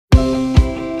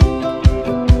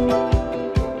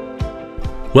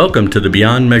Welcome to the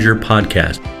Beyond Measure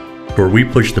podcast, where we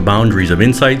push the boundaries of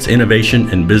insights, innovation,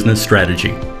 and business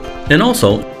strategy, and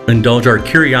also indulge our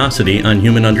curiosity on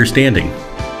human understanding.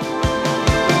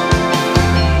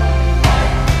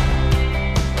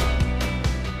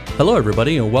 Hello,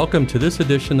 everybody, and welcome to this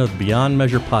edition of the Beyond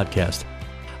Measure podcast.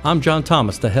 I'm John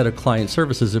Thomas, the head of client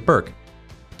services at Burke.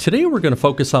 Today, we're going to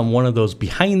focus on one of those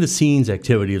behind-the-scenes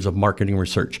activities of marketing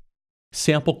research,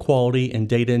 sample quality and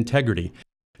data integrity.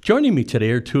 Joining me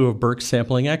today are two of Burke's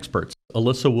sampling experts,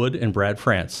 Alyssa Wood and Brad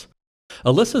France.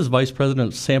 Alyssa is Vice President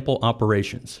of Sample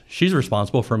Operations. She's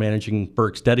responsible for managing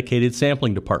Burke's dedicated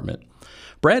sampling department.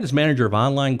 Brad is Manager of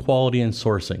Online Quality and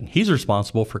Sourcing. He's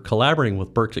responsible for collaborating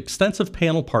with Burke's extensive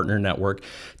panel partner network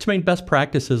to make best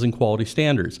practices and quality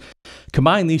standards.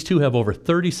 Combined, these two have over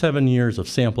 37 years of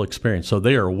sample experience, so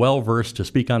they are well-versed to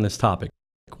speak on this topic.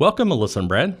 Welcome, Alyssa and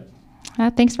Brad.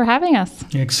 Thanks for having us.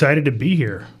 Excited to be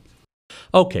here.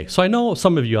 Okay, so I know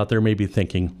some of you out there may be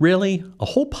thinking, really? A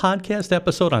whole podcast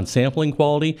episode on sampling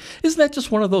quality? Isn't that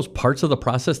just one of those parts of the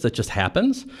process that just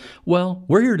happens? Well,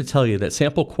 we're here to tell you that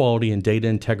sample quality and data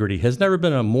integrity has never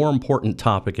been a more important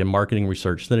topic in marketing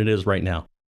research than it is right now.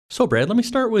 So Brad, let me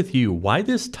start with you. Why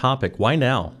this topic? Why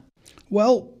now?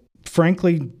 Well,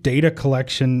 frankly, data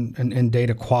collection and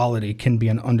data quality can be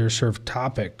an underserved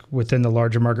topic within the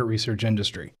larger market research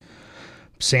industry.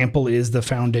 Sample is the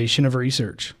foundation of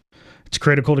research. It's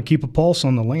critical to keep a pulse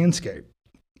on the landscape.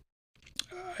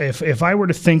 If I were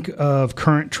to think of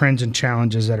current trends and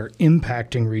challenges that are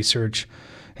impacting research,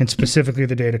 and specifically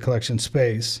the data collection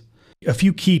space, a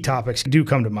few key topics do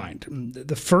come to mind.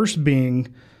 The first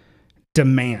being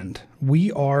demand. We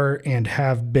are and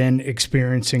have been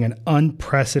experiencing an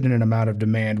unprecedented amount of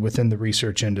demand within the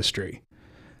research industry.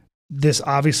 This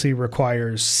obviously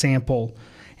requires sample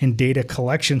and data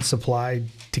collection supply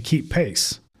to keep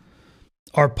pace.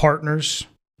 Our partners,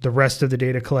 the rest of the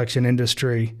data collection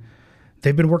industry,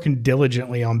 they've been working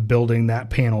diligently on building that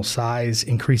panel size,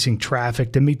 increasing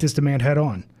traffic to meet this demand head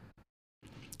on.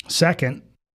 Second,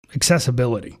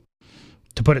 accessibility.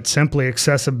 To put it simply,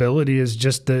 accessibility is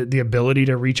just the ability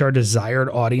to reach our desired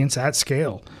audience at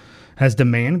scale. As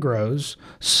demand grows,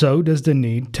 so does the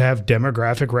need to have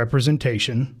demographic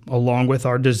representation along with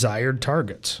our desired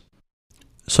targets.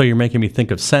 So you're making me think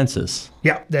of census.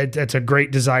 Yeah, that's a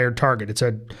great desired target.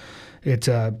 It's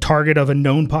a target of a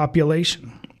known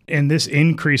population. And this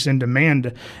increase in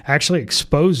demand actually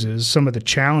exposes some of the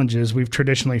challenges we've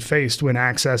traditionally faced when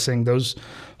accessing those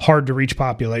hard-to-reach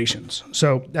populations.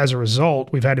 So as a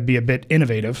result, we've had to be a bit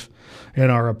innovative in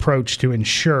our approach to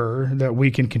ensure that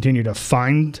we can continue to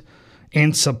find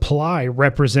and supply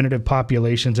representative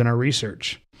populations in our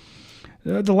research.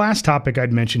 The last topic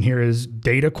I'd mention here is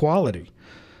data quality.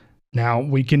 Now,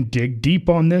 we can dig deep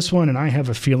on this one, and I have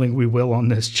a feeling we will on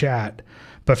this chat.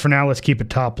 But for now, let's keep it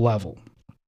top level.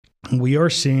 We are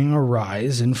seeing a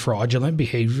rise in fraudulent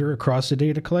behavior across the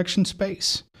data collection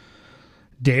space.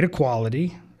 Data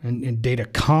quality and data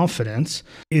confidence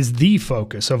is the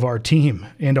focus of our team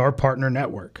and our partner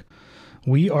network.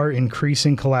 We are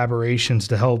increasing collaborations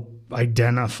to help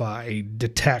identify,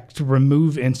 detect,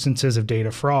 remove instances of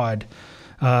data fraud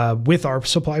with our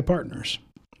supply partners.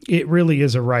 It really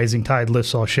is a rising tide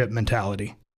lifts all ship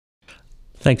mentality.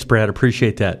 Thanks, Brad.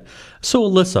 Appreciate that. So,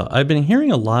 Alyssa, I've been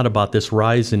hearing a lot about this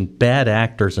rise in bad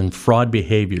actors and fraud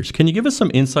behaviors. Can you give us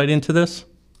some insight into this?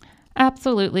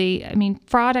 Absolutely. I mean,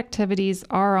 fraud activities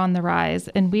are on the rise,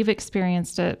 and we've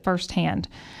experienced it firsthand.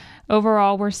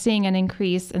 Overall, we're seeing an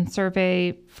increase in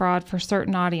survey fraud for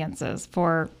certain audiences.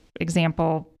 For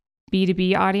example,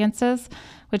 B2B audiences,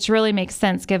 which really makes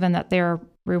sense given that they're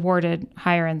rewarded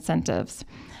higher incentives.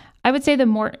 I would say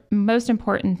the most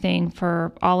important thing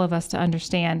for all of us to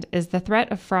understand is the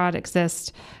threat of fraud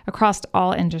exists across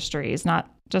all industries,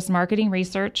 not just marketing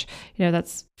research.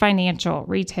 That's financial,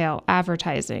 retail,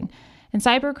 advertising. And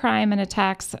cybercrime and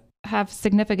attacks have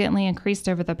significantly increased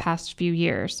over the past few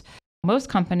years. Most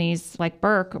companies like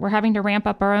Burke, we're having to ramp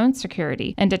up our own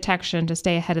security and detection to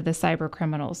stay ahead of the cyber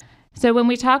criminals. So when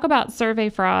we talk about survey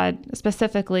fraud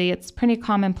specifically, it's pretty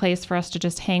commonplace for us to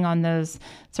just hang on those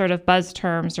sort of buzz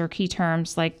terms or key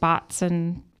terms like bots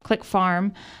and click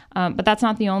farm, but that's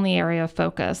not the only area of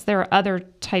focus. There are other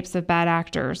types of bad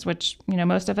actors, which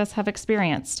most of us have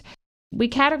experienced. We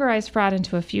categorize fraud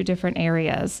into a few different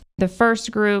areas. The first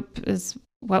group is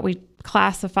what we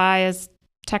classify as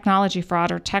technology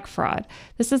fraud or tech fraud.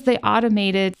 This is the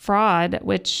automated fraud,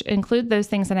 which include those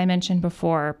things that I mentioned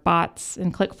before, bots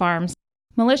and click farms.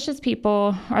 Malicious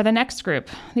people are the next group.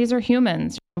 These are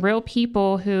humans, real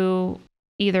people who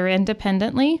either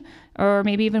independently or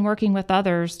maybe even working with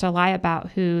others to lie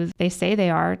about who they say they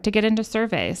are to get into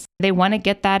surveys. They want to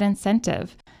get that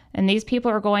incentive. And these people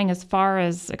are going as far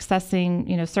as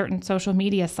accessing, certain social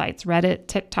media sites, Reddit,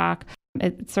 TikTok.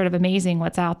 It's sort of amazing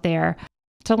what's out there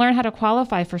to learn how to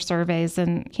qualify for surveys.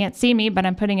 And can't see me, but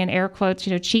I'm putting in air quotes,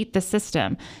 cheat the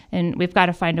system. And we've got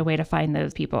to find a way to find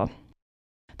those people.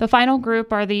 The final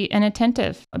group are the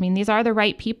inattentive. These are the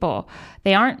right people.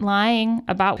 They aren't lying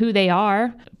about who they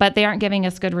are, but they aren't giving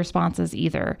us good responses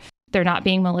either. They're not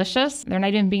being malicious. They're not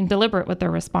even being deliberate with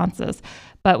their responses,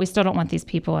 but we still don't want these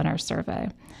people in our survey.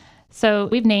 So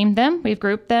we've named them, we've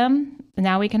grouped them, and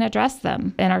now we can address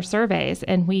them in our surveys,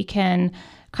 and we can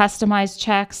customize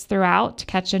checks throughout to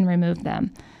catch and remove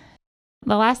them.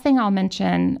 The last thing I'll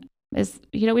mention is,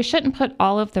 we shouldn't put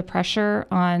all of the pressure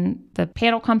on the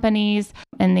panel companies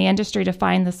and the industry to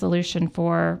find the solution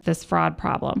for this fraud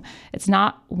problem. It's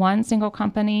not one single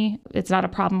company. It's not a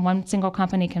problem one single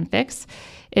company can fix.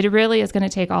 It really is going to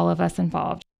take all of us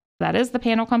involved. That is the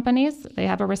panel companies. They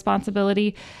have a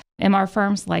responsibility. MR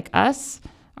firms like us,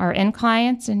 our end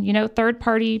clients, and,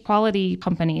 third-party quality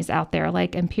companies out there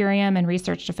like Imperium and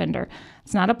Research Defender.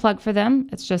 It's not a plug for them.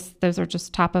 It's just, those are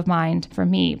just top of mind for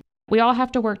me. We all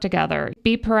have to work together,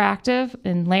 be proactive,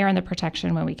 and layer in the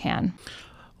protection when we can.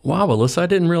 Wow, Alyssa, I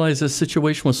didn't realize this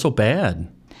situation was so bad.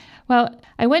 Well,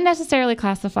 I wouldn't necessarily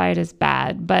classify it as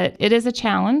bad, but it is a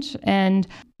challenge and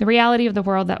the reality of the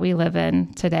world that we live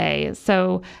in today.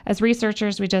 So as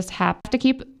researchers, we just have to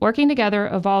keep working together,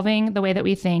 evolving the way that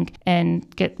we think,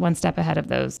 and get one step ahead of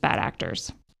those bad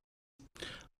actors.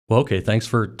 Well, okay, thanks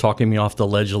for talking me off the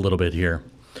ledge a little bit here.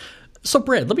 So,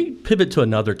 Brad, let me pivot to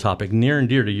another topic near and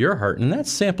dear to your heart, and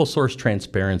that's sample source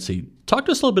transparency. Talk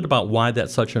to us a little bit about why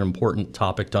that's such an important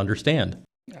topic to understand.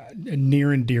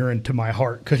 Near and dear and to my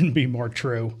heart couldn't be more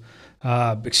true.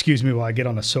 Excuse me while I get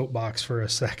on the soapbox for a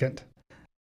second.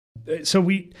 So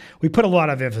we put a lot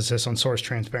of emphasis on source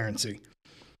transparency,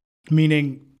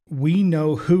 meaning we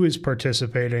know who is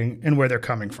participating and where they're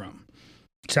coming from.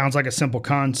 Sounds like a simple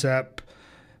concept,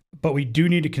 but we do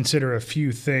need to consider a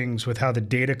few things with how the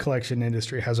data collection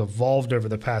industry has evolved over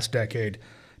the past decade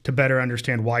to better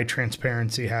understand why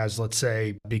transparency has, let's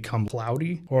say, become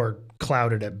cloudy or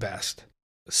clouded at best.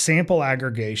 Sample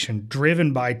aggregation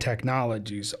driven by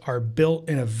technologies are built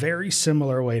in a very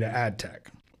similar way to ad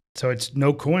tech. So it's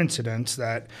no coincidence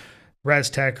that res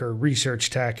tech or research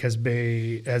tech has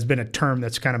been a term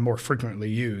that's kind of more frequently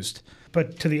used.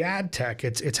 But to the ad tech,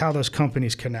 it's how those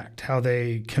companies connect, how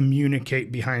they communicate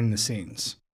behind the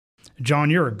scenes. John,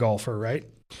 you're a golfer, right?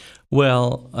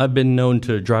 Well, I've been known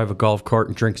to drive a golf cart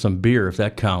and drink some beer, if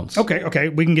that counts. Okay,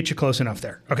 we can get you close enough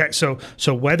there. Okay, so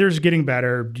weather's getting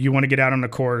better. You want to get out on the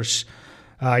course.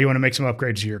 You want to make some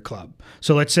upgrades to your club.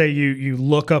 So let's say you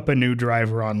look up a new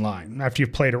driver online. After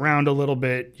you've played around a little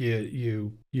bit,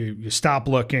 you stop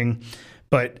looking,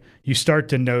 but you start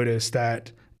to notice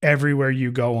that everywhere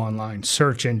you go online,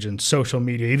 search engines, social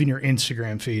media, even your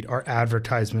Instagram feed are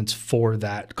advertisements for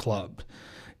that club.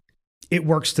 It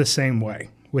works the same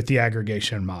way with the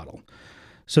aggregation model.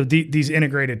 So these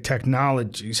integrated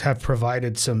technologies have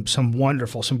provided some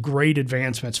great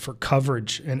advancements for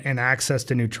coverage and access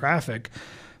to new traffic.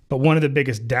 But one of the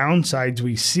biggest downsides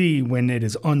we see when it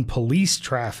is unpoliced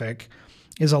traffic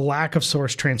is a lack of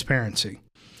source transparency.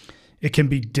 It can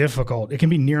be difficult. It can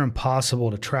be near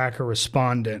impossible to track a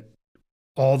respondent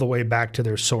all the way back to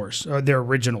their source, or their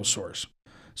original source.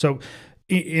 So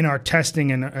in our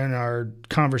testing and our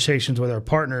conversations with our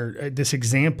partner, this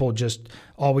example just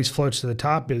always floats to the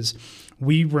top is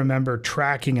we remember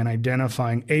tracking and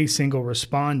identifying a single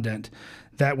respondent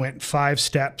that went 5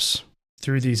 steps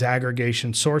through these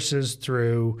aggregation sources,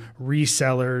 through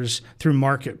resellers, through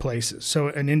marketplaces. So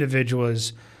an individual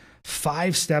is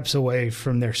 5 steps away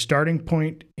from their starting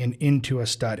point and into a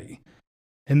study.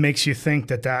 It makes you think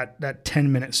that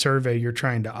 10-minute survey you're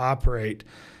trying to operate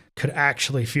could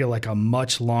actually feel like a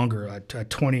much longer, a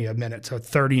 20 minutes, a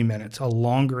 30 minutes, a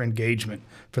longer engagement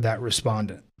for that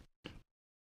respondent.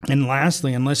 And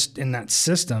lastly, unless in that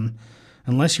system,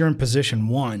 unless you're in position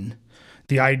 1,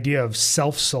 the idea of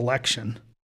self-selection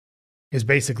is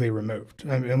basically removed.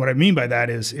 And what I mean by that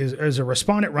is as a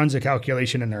respondent runs a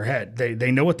calculation in their head,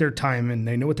 they know what their time and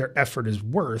they know what their effort is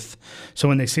worth. So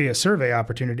when they see a survey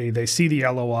opportunity, they see the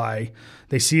LOI,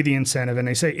 they see the incentive, and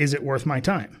they say, is it worth my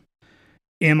time?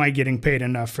 Am I getting paid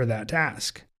enough for that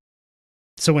task?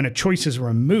 So when a choice is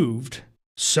removed,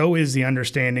 so is the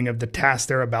understanding of the task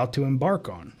they're about to embark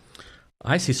on.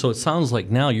 I see. So it sounds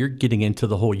like now you're getting into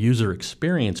the whole user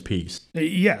experience piece.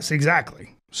 Yes,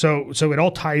 exactly. So it all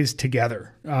ties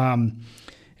together. And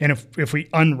if we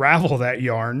unravel that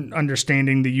yarn,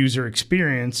 understanding the user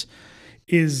experience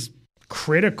is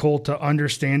critical to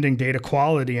understanding data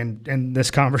quality and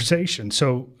this conversation.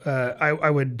 So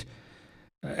I'd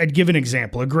give an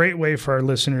example. A great way for our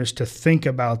listeners to think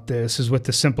about this is with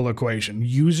the simple equation: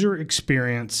 user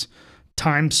experience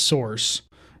times source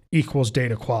equals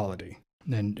data quality.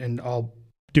 And I'll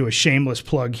do a shameless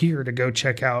plug here to go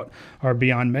check out our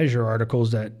Beyond Measure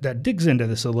articles that digs into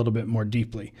this a little bit more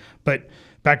deeply. But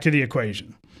back to the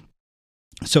equation.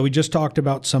 So we just talked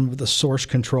about some of the source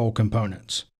control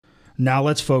components. Now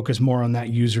let's focus more on that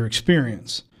user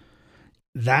experience.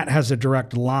 That has a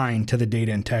direct line to the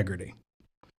data integrity.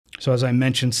 So as I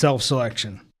mentioned,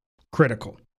 self-selection,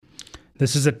 critical.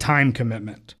 This is a time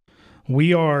commitment.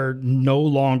 We are no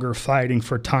longer fighting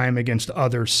for time against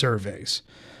other surveys.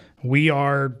 We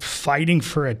are fighting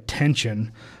for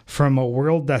attention from a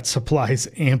world that supplies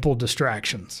ample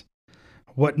distractions.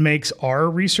 What makes our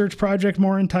research project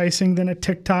more enticing than a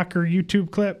TikTok or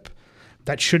YouTube clip?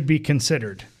 That should be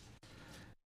considered.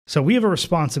 So we have a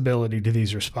responsibility to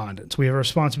these respondents. We have a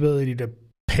responsibility to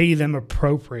pay them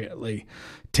appropriately,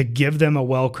 to give them a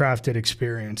well-crafted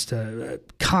experience.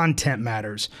 Content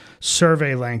matters,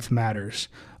 survey length matters,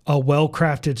 a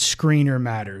well-crafted screener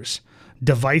matters,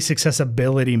 device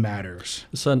accessibility matters.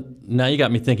 So now you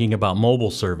got me thinking about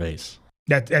mobile surveys.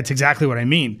 That's exactly what I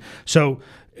mean. So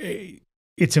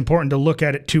it's important to look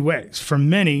at it two ways. For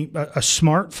many, a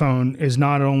smartphone is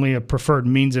not only a preferred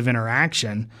means of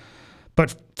interaction,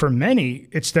 but for many,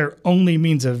 it's their only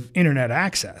means of internet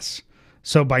access.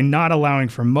 So by not allowing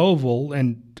for mobile,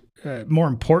 and more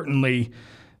importantly,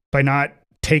 by not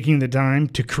taking the time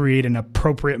to create an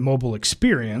appropriate mobile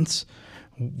experience,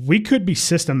 we could be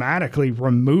systematically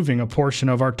removing a portion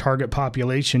of our target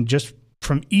population just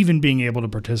from even being able to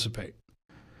participate.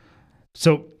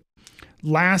 So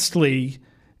lastly,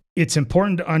 it's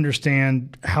important to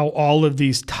understand how all of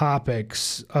these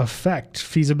topics affect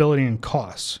feasibility and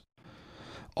costs.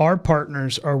 Our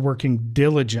partners are working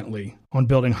diligently on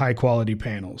building high-quality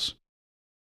panels.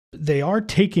 They are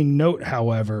taking note,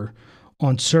 however,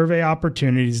 on survey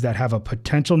opportunities that have a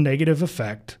potential negative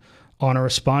effect on a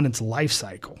respondent's life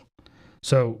cycle.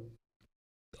 So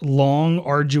long,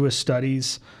 arduous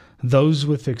studies, those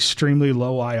with extremely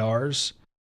low IRs,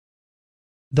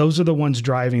 those are the ones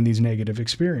driving these negative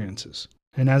experiences.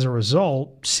 And as a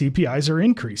result, CPIs are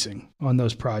increasing on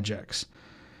those projects.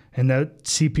 And that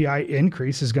CPI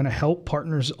increase is going to help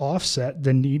partners offset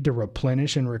the need to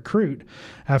replenish and recruit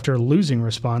after losing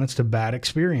respondents to bad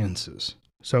experiences.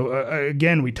 So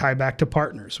again, we tie back to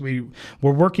partners. We're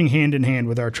working hand in hand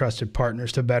with our trusted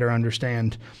partners to better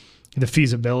understand the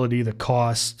feasibility, the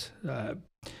cost,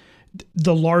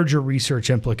 the larger research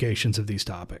implications of these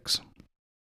topics.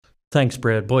 Thanks,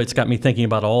 Brad. Boy, it's got me thinking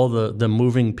about all the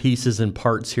moving pieces and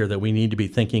parts here that we need to be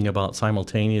thinking about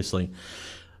simultaneously.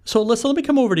 So Alyssa, let me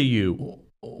come over to you.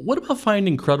 What about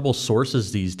finding credible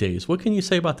sources these days? What can you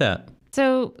say about that?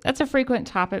 So that's a frequent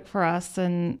topic for us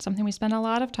and something we spend a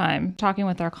lot of time talking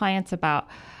with our clients about.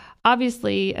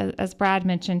 Obviously, as Brad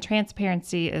mentioned,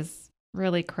 transparency is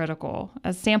really critical.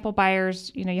 As sample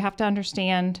buyers, you have to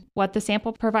understand what the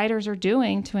sample providers are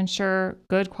doing to ensure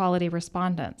good quality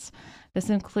respondents.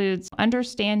 This includes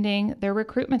understanding their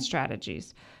recruitment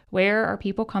strategies. Where are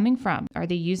people coming from? Are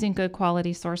they using good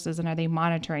quality sources, and are they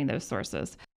monitoring those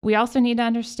sources? We also need to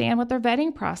understand what their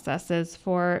vetting process is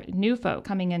for new folk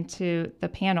coming into the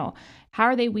panel. How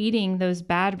are they weeding those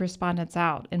bad respondents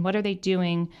out, and what are they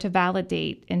doing to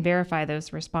validate and verify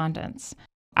those respondents?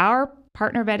 Our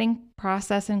partner vetting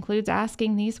process includes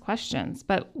asking these questions,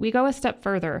 but we go a step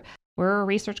further. We're a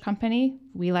research company.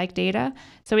 We like data,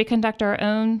 so we conduct our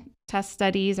own test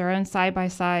studies, our own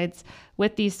side-by-sides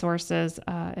with these sources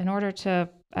in order to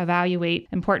evaluate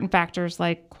important factors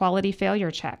like quality failure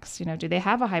checks. Do they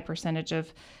have a high percentage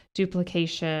of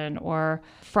duplication or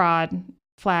fraud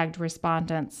flagged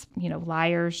respondents,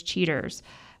 liars, cheaters?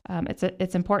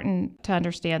 It's important to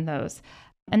understand those.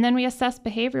 And then we assess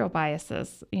behavioral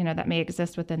biases, that may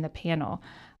exist within the panel.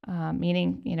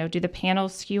 Meaning, do the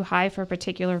panels skew high for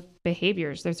particular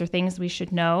behaviors? Those are things we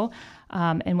should know.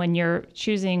 And when you're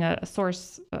choosing a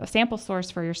sample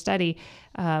source for your study,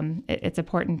 it's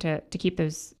important to keep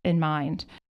those in mind.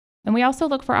 And we also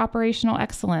look for operational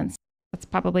excellence. That's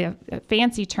probably a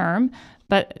fancy term,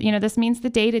 but this means the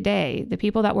day-to-day, the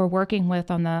people that we're working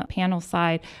with on the panel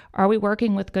side. Are we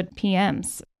working with good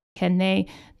PMs? Can they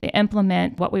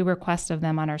implement what we request of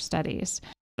them on our studies?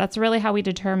 That's really how we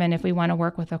determine if we want to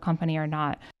work with a company or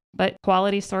not. But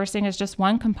quality sourcing is just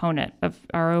one component of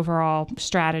our overall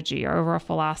strategy, our overall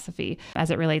philosophy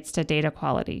as it relates to data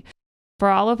quality. For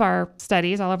all of our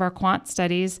studies, all of our quant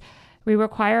studies, we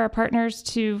require our partners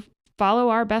to follow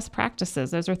our best practices.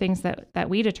 Those are things that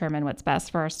we determine what's best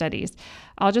for our studies.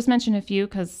 I'll just mention a few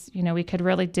because, we could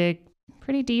really dig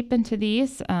pretty deep into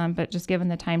these, but just given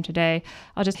the time today,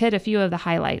 I'll just hit a few of the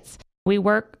highlights. We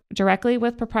work directly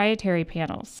with proprietary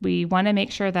panels. We want to make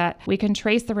sure that we can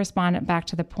trace the respondent back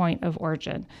to the point of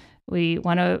origin. We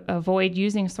want to avoid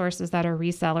using sources that are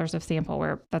resellers of sample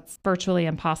where that's virtually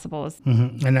impossible.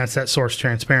 Mm-hmm. And that's that source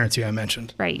transparency I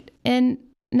mentioned. Right. And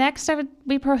next,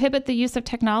 we prohibit the use of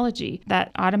technology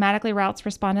that automatically routes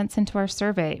respondents into our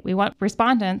survey. We want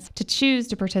respondents to choose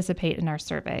to participate in our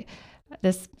survey.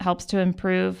 This helps to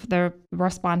improve the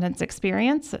respondent's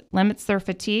experience. It limits their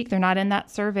fatigue. They're not in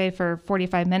that survey for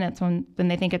 45 minutes when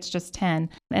they think it's just 10,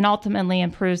 and ultimately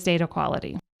improves data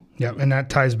quality. Yep, and that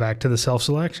ties back to the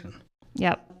self-selection.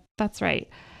 Yep, that's right.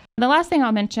 The last thing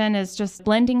I'll mention is just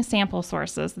blending sample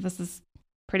sources. This is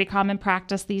pretty common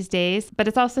practice these days, but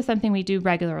it's also something we do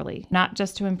regularly, not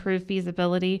just to improve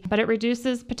feasibility, but it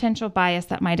reduces potential bias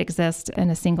that might exist in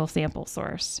a single sample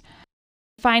source.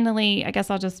 Finally, I guess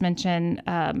I'll just mention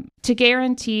to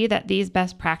guarantee that these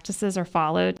best practices are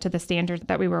followed to the standards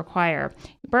that we require,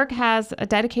 Berk has a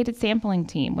dedicated sampling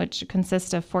team, which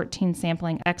consists of 14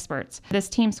 sampling experts. This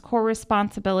team's core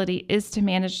responsibility is to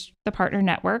manage the partner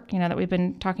network, that we've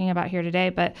been talking about here today.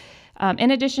 But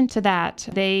in addition to that,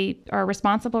 they are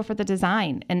responsible for the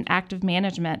design and active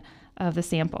management of the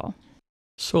sample.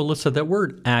 So, Alyssa, that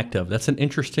word active, that's an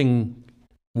interesting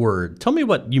word. Tell me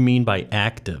what you mean by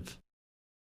active.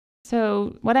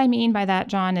 So what I mean by that,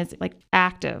 John, is like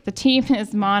active. The team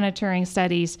is monitoring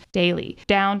studies daily,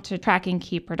 down to tracking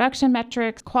key production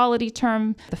metrics, quality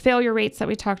term, the failure rates that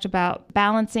we talked about,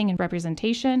 balancing and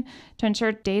representation to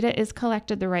ensure data is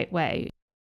collected the right way.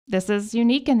 This is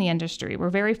unique in the industry. We're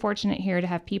very fortunate here to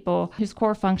have people whose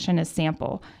core function is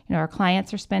sample. Our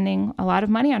clients are spending a lot of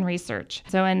money on research.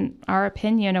 So in our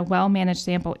opinion, a well-managed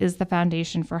sample is the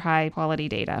foundation for high-quality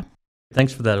data.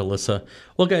 Thanks for that, Alyssa.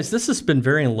 Well, guys, this has been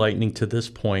very enlightening to this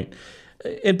point.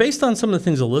 And based on some of the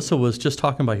things Alyssa was just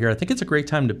talking about here, I think it's a great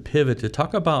time to pivot to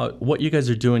talk about what you guys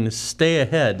are doing to stay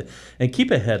ahead and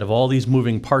keep ahead of all these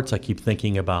moving parts I keep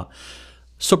thinking about.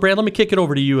 So, Brad, let me kick it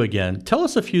over to you again. Tell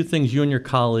us a few things you and your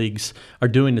colleagues are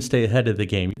doing to stay ahead of the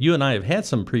game. You and I have had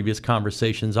some previous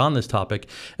conversations on this topic,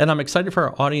 and I'm excited for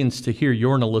our audience to hear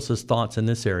your and Alyssa's thoughts in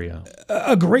this area.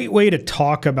 A great way to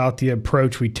talk about the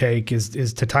approach we take is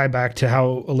to tie back to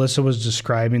how Alyssa was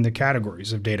describing the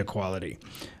categories of data quality.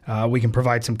 We can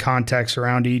provide some context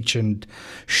around each and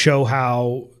show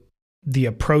how the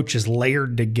approach is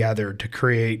layered together to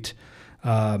create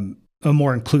a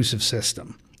more inclusive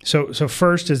system. So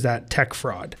first is that tech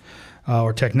fraud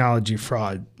or technology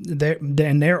fraud.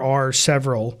 There are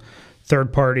several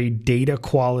third-party data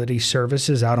quality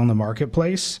services out on the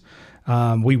marketplace.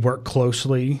 We work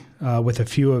closely with a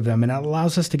few of them, and it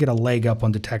allows us to get a leg up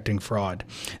on detecting fraud.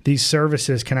 These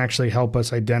services can actually help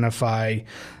us identify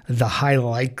the high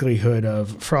likelihood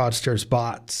of fraudsters,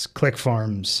 bots, click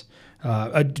farms,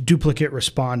 duplicate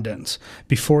respondents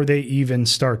before they even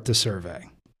start the survey.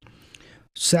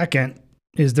 Second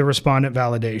is the respondent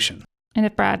validation. And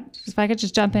if I could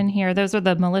just jump in here, those are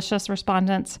the malicious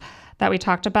respondents that we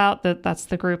talked about. That's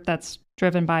the group that's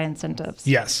driven by incentives.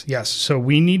 Yes. So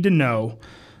we need to know,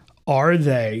 are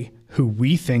they who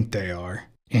we think they are,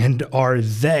 and are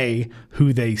they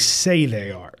who they say they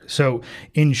are? So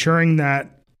ensuring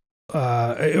that,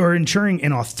 or ensuring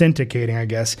and authenticating, I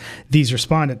guess, these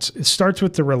respondents, it starts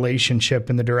with the relationship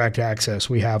and the direct access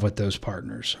we have with those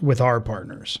partners, with our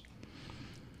partners.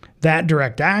 That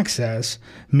direct access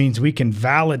means we can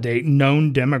validate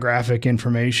known demographic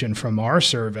information from our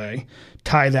survey,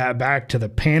 tie that back to the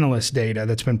panelist data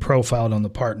that's been profiled on the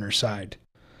partner side.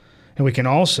 And we can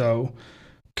also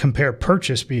compare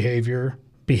purchase behavioral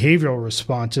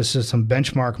responses to some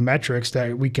benchmark metrics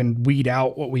that we can weed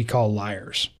out what we call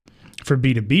liars. For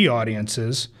B2B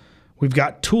audiences, we've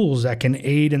got tools that can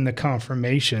aid in the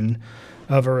confirmation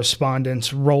of a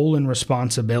respondent's role and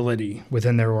responsibility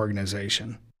within their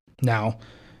organization. Now,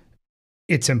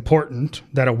 it's important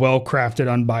that a well-crafted,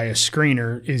 unbiased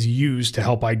screener is used to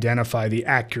help identify the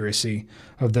accuracy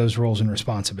of those roles and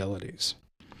responsibilities.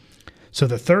 So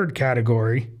the third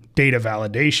category, data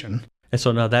validation. And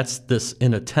so now that's this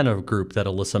inattentive group that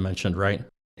Alyssa mentioned, right?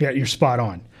 Yeah, you're spot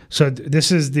on. So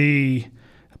this is the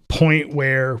point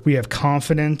where we have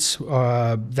confidence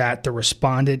that the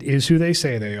respondent is who they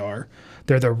say they are.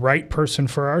 They're the right person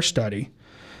for our study.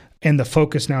 And the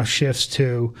focus now shifts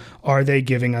to, are they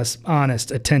giving us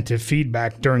honest, attentive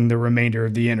feedback during the remainder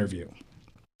of the interview?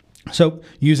 So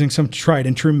using some tried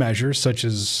and true measures such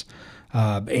as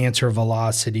answer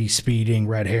velocity, speeding,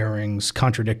 red herrings,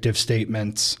 contradictive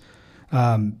statements,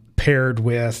 paired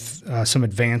with some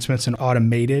advancements in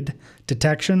automated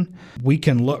detection, we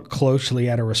can look closely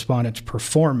at a respondent's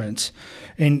performance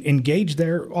and gauge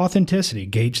their authenticity,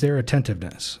 gauge their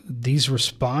attentiveness. These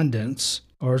respondents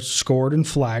are scored and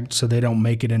flagged so they don't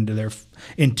make it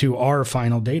into our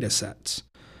final data sets.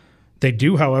 They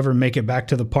do, however, make it back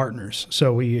to the partners.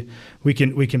 So we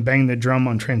can bang the drum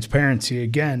on transparency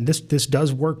again. This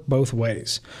does work both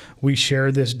ways. We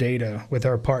share this data with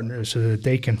our partners so that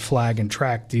they can flag and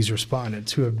track these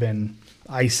respondents who have been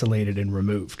isolated and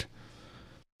removed.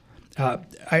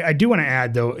 I do want to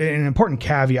add, though, an important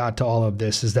caveat to all of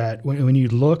this is that when you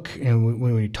look and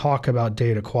when we talk about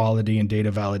data quality and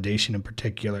data validation in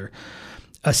particular,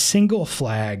 a single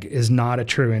flag is not a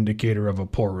true indicator of a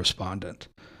poor respondent.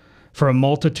 For a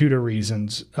multitude of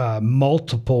reasons,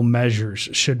 multiple measures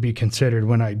should be considered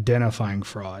when identifying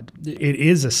fraud. It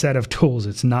is a set of tools.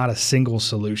 It's not a single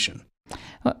solution.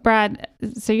 Well, Brad,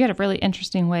 so you had a really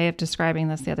interesting way of describing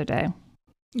this the other day.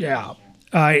 Yeah.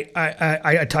 I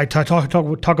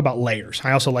talk about layers.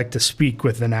 I also like to speak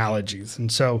with analogies. And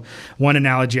so one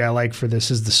analogy I like for this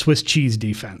is the Swiss cheese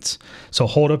defense. So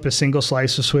hold up a single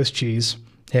slice of Swiss cheese.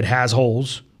 It has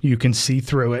holes. You can see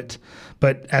through it.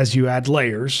 But as you add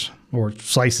layers or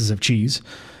slices of cheese,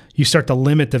 you start to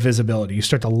limit the visibility. You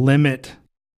start to limit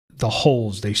the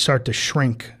holes. They start to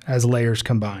shrink as layers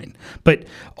combine. But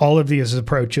all of these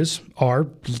approaches are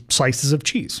slices of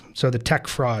cheese. So the tech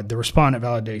fraud, the respondent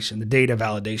validation, the data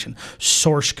validation,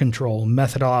 source control,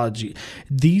 methodology,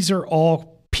 these are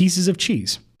all pieces of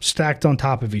cheese stacked on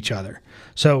top of each other.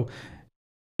 So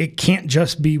it can't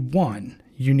just be one.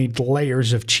 You need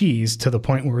layers of cheese to the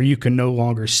point where you can no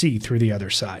longer see through the other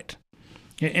side.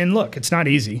 And look, it's not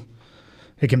easy.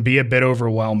 It can be a bit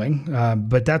overwhelming,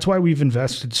 but that's why we've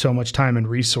invested so much time and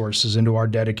resources into our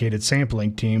dedicated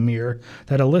sampling team here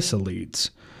that Alyssa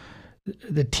leads.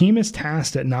 The team is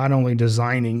tasked at not only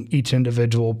designing each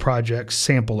individual project's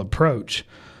sample approach,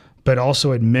 but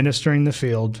also administering the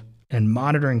field and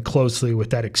monitoring closely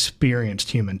with that experienced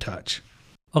human touch.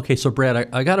 Okay, so Brad,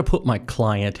 I got to put my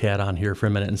client hat on here for a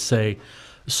minute and say,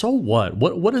 so what?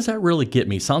 What does that really get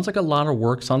me? Sounds like a lot of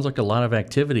work, sounds like a lot of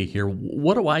activity here.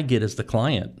 What do I get as the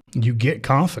client? You get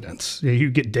confidence. You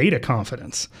get data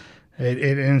confidence. And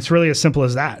it's really as simple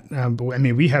as that.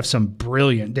 We have some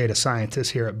brilliant data scientists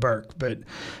here at Burke,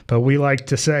 but we like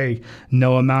to say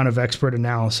no amount of expert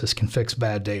analysis can fix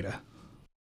bad data.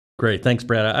 Great. Thanks,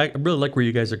 Brad. I really like where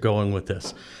you guys are going with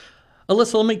this.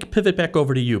 Alyssa, let me pivot back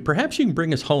over to you. Perhaps you can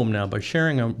bring us home now by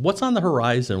sharing what's on the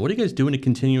horizon. What are you guys doing to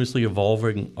continuously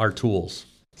evolving our tools?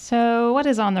 So what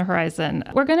is on the horizon?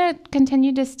 We're going to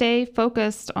continue to stay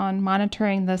focused on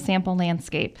monitoring the sample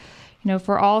landscape.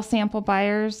 For all sample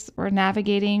buyers, we're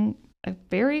navigating a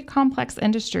very complex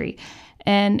industry,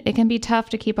 and it can be tough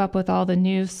to keep up with all the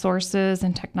new sources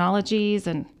and technologies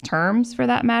and terms for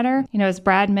that matter. As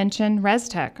Brad mentioned,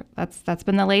 ResTech, that's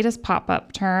been the latest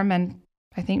pop-up term, and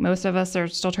I think most of us are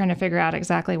still trying to figure out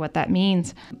exactly what that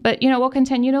means. But, we'll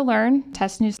continue to learn,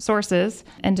 test new sources,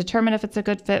 and determine if it's a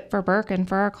good fit for Burke and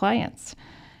for our clients.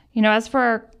 As for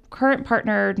our current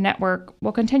partner network,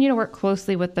 we'll continue to work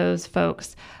closely with those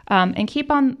folks and keep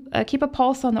a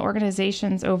pulse on the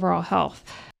organization's overall health.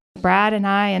 Brad and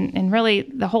I and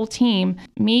really the whole team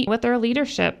meet with their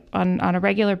leadership on a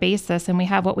regular basis, and we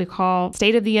have what we call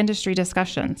state of the industry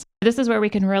discussions. This is where we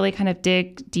can really kind of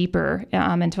dig deeper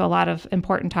into a lot of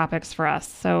important topics for us.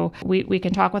 So we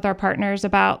can talk with our partners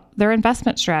about their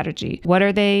investment strategy. What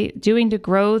are they doing to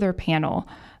grow their panel?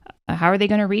 How are they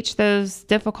going to reach those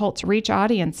difficult to reach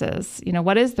audiences?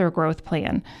 What is their growth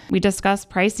plan? We discuss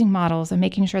pricing models and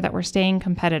making sure that we're staying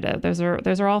competitive. Those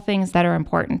are all things that are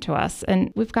important to us.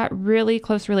 And we've got really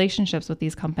close relationships with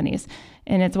these companies.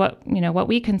 And it's what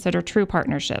we consider true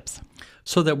partnerships.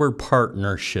 So that word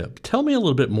partnership, tell me a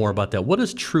little bit more about that. What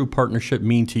does true partnership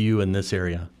mean to you in this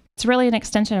area? It's really an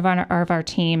extension of our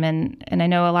team, and I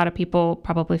know a lot of people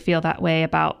probably feel that way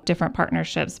about different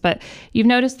partnerships. But you've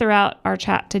noticed throughout our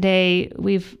chat today,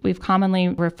 we've commonly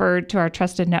referred to our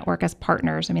trusted network as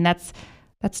partners.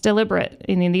 That's deliberate.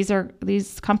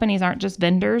 These companies aren't just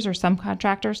vendors or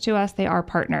subcontractors to us; they are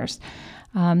partners.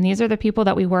 These are the people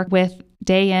that we work with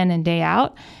day in and day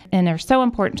out, and they're so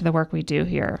important to the work we do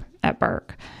here at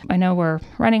Burke. I know we're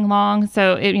running long,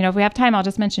 so if we have time, I'll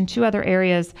just mention two other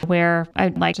areas where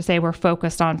I'd like to say we're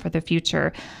focused on for the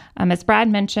future. As Brad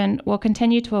mentioned, we'll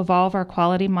continue to evolve our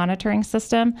quality monitoring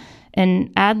system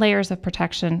and add layers of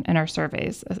protection in our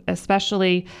surveys,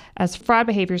 especially as fraud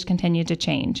behaviors continue to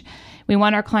change. We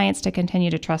want our clients to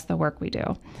continue to trust the work we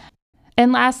do.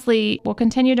 And lastly, we'll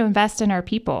continue to invest in our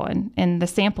people and in the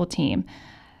sample team.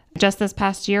 Just this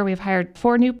past year, we've hired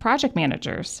 4 new project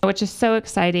managers, which is so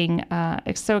exciting.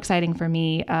 It's so exciting for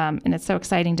me, and it's so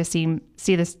exciting to see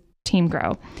this team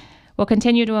grow. We'll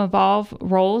continue to evolve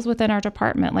roles within our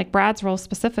department, like Brad's role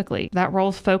specifically. That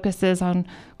role focuses on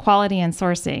quality and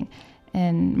sourcing.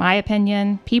 In my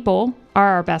opinion, people are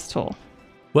our best tool.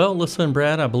 Well, listen,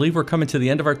 Brad, I believe we're coming to the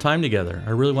end of our time together.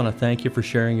 I really want to thank you for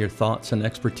sharing your thoughts and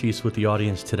expertise with the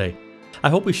audience today. I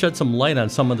hope we shed some light on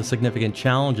some of the significant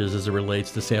challenges as it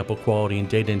relates to sample quality and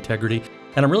data integrity,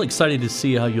 and I'm really excited to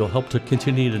see how you'll help to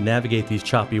continue to navigate these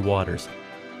choppy waters.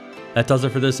 That does it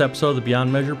for this episode of the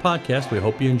Beyond Measure podcast. We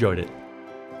hope you enjoyed it.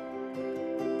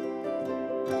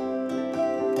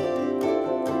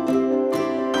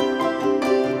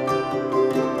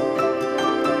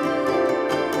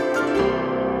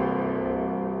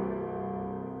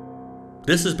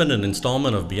 This has been an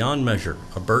installment of Beyond Measure,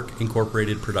 a Burke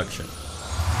Incorporated production.